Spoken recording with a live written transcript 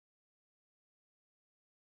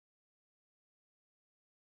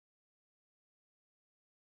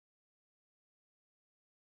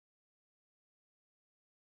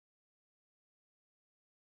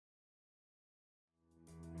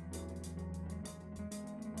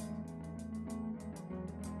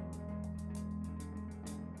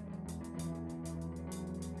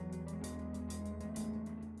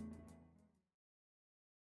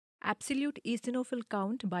absolute eosinophil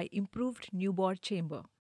count by improved Neubauer chamber.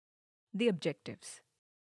 The objectives.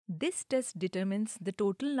 This test determines the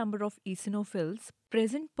total number of eosinophils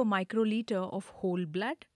present per microliter of whole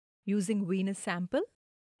blood using venous sample,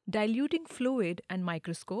 diluting fluid and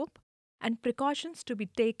microscope, and precautions to be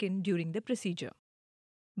taken during the procedure.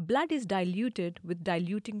 Blood is diluted with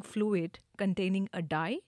diluting fluid containing a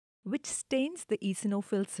dye which stains the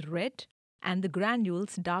eosinophils red and the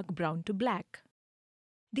granules dark brown to black.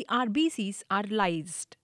 The RBCs are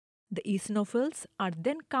lysed. The eosinophils are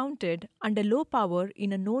then counted under low power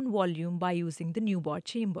in a known volume by using the Neubauer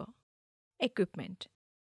chamber. Equipment: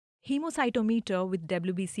 hemocytometer with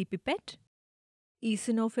WBC pipette,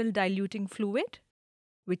 eosinophil diluting fluid,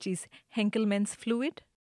 which is Henkelmann's fluid.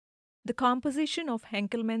 The composition of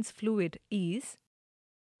Henkelmann's fluid is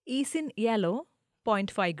eosin yellow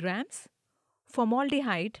 0.5 grams,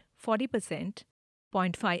 formaldehyde 40%,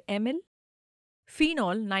 0.5 ml,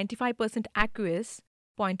 phenol 95% aqueous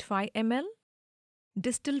 0.5 ml,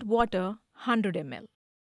 distilled water 100 ml.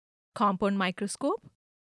 Compound microscope,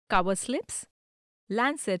 cover slips,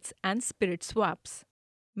 lancets and spirit swabs.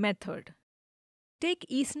 Method: take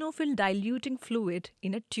eosinophil diluting fluid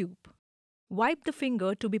in a tube. Wipe the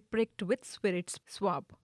finger to be pricked with spirit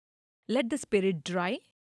swab. Let the spirit dry.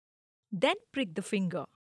 Then prick the finger.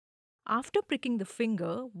 After pricking the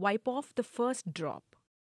finger, wipe off the first drop.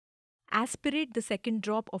 Aspirate the second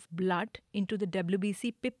drop of blood into the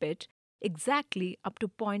WBC pipette exactly up to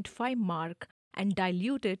 0.5 mark and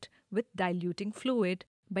dilute it with diluting fluid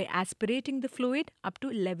by aspirating the fluid up to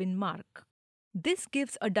 11 mark. This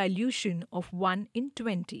gives a dilution of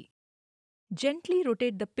 1:20. Gently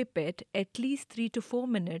rotate the pipette at least 3 to 4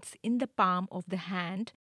 minutes in the palm of the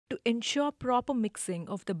hand to ensure proper mixing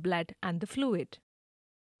of the blood and the fluid.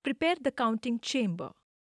 Prepare the counting chamber.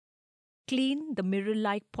 Clean the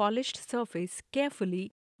mirror-like polished surface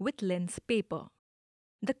carefully with lens paper.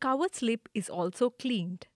 The cover slip is also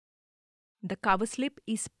cleaned. The cover slip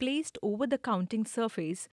is placed over the counting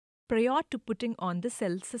surface prior to putting on the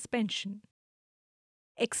cell suspension.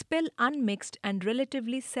 Expel unmixed and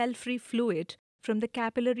relatively cell-free fluid from the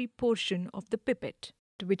capillary portion of the pipette,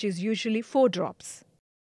 which is usually 4 drops.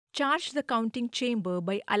 Charge the counting chamber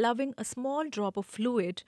by allowing a small drop of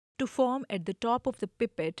fluid to form at the top of the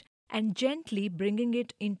pipette and gently bringing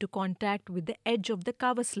it into contact with the edge of the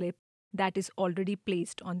cover slip that is already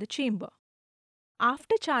placed on the chamber.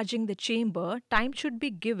 After charging the chamber, time should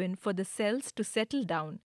be given for the cells to settle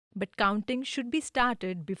down, but counting should be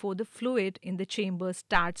started before the fluid in the chamber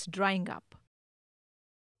starts drying up.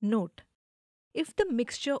 Note: if the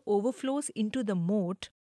mixture overflows into the moat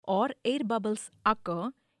or air bubbles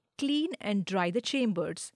occur, clean and dry the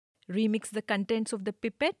chambers, remix the contents of the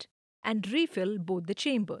pipette, and refill both the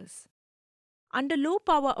chambers. Under low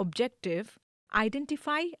power objective,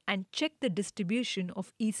 identify and check the distribution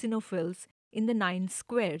of eosinophils in the 9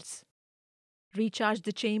 squares. Recharge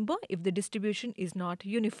the chamber if the distribution is not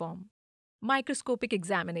uniform. Microscopic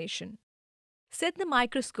examination. Set the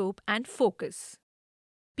microscope and focus.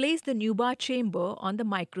 Place the Neubauer chamber on the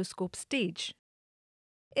microscope stage.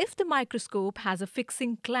 If the microscope has a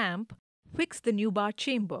fixing clamp, fix the Neubauer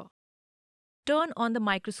chamber. Turn on the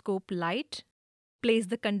microscope light, place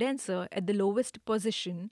the condenser at the lowest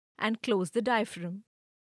position and close the diaphragm.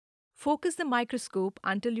 Focus the microscope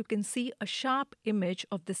until you can see a sharp image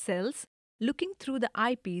of the cells looking through the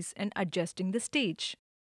eyepiece and adjusting the stage.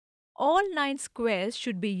 All 9 squares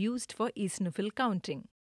should be used for eosinophil counting.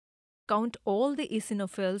 Count all the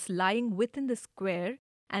eosinophils lying within the square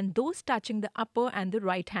and those touching the upper and the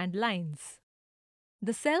right hand lines.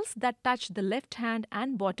 The cells that touch the left hand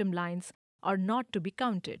and bottom lines are not to be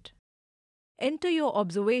counted. Enter your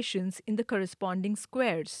observations in the corresponding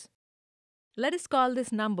squares. Let us call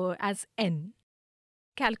this number as n.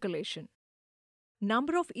 Calculation.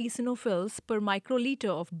 Number of eosinophils per microliter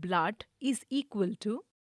of blood is equal to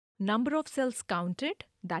number of cells counted,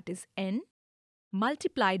 that is n,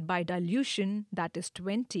 multiplied by dilution, that is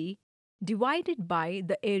 20, divided by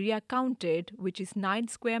the area counted, which is 9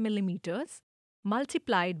 square millimeters,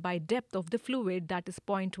 multiplied by depth of the fluid, that is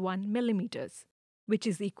 0.1 millimeters, which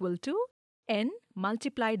is equal to n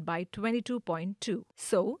multiplied by 22.2.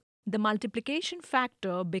 So, the multiplication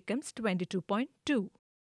factor becomes 22.2.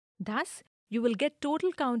 Thus, you will get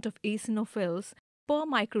total count of eosinophils per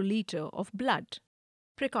microliter of blood.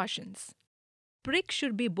 Precautions. Prick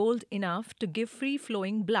should be bold enough to give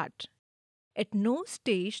free-flowing blood. At no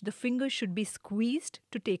stage the finger should be squeezed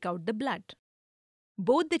to take out the blood.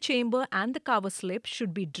 Both the chamber and the cover slip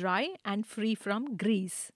should be dry and free from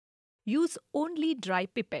grease. Use only dry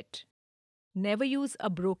pipette. Never use a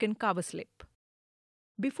broken cover slip.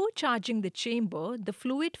 Before charging the chamber, the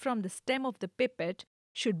fluid from the stem of the pipette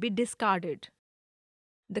should be discarded.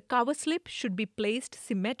 The cover slip should be placed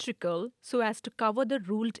symmetrical so as to cover the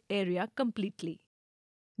ruled area completely.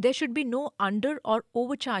 There should be no under or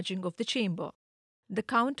overcharging of the chamber. The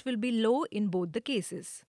count will be low in both the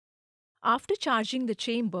cases. After charging the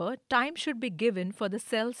chamber, time should be given for the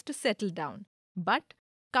cells to settle down, but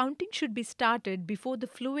counting should be started before the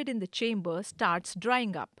fluid in the chamber starts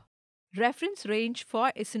drying up. Reference range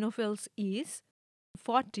for eosinophils is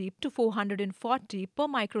 40 to 440 per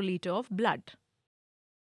microliter of blood.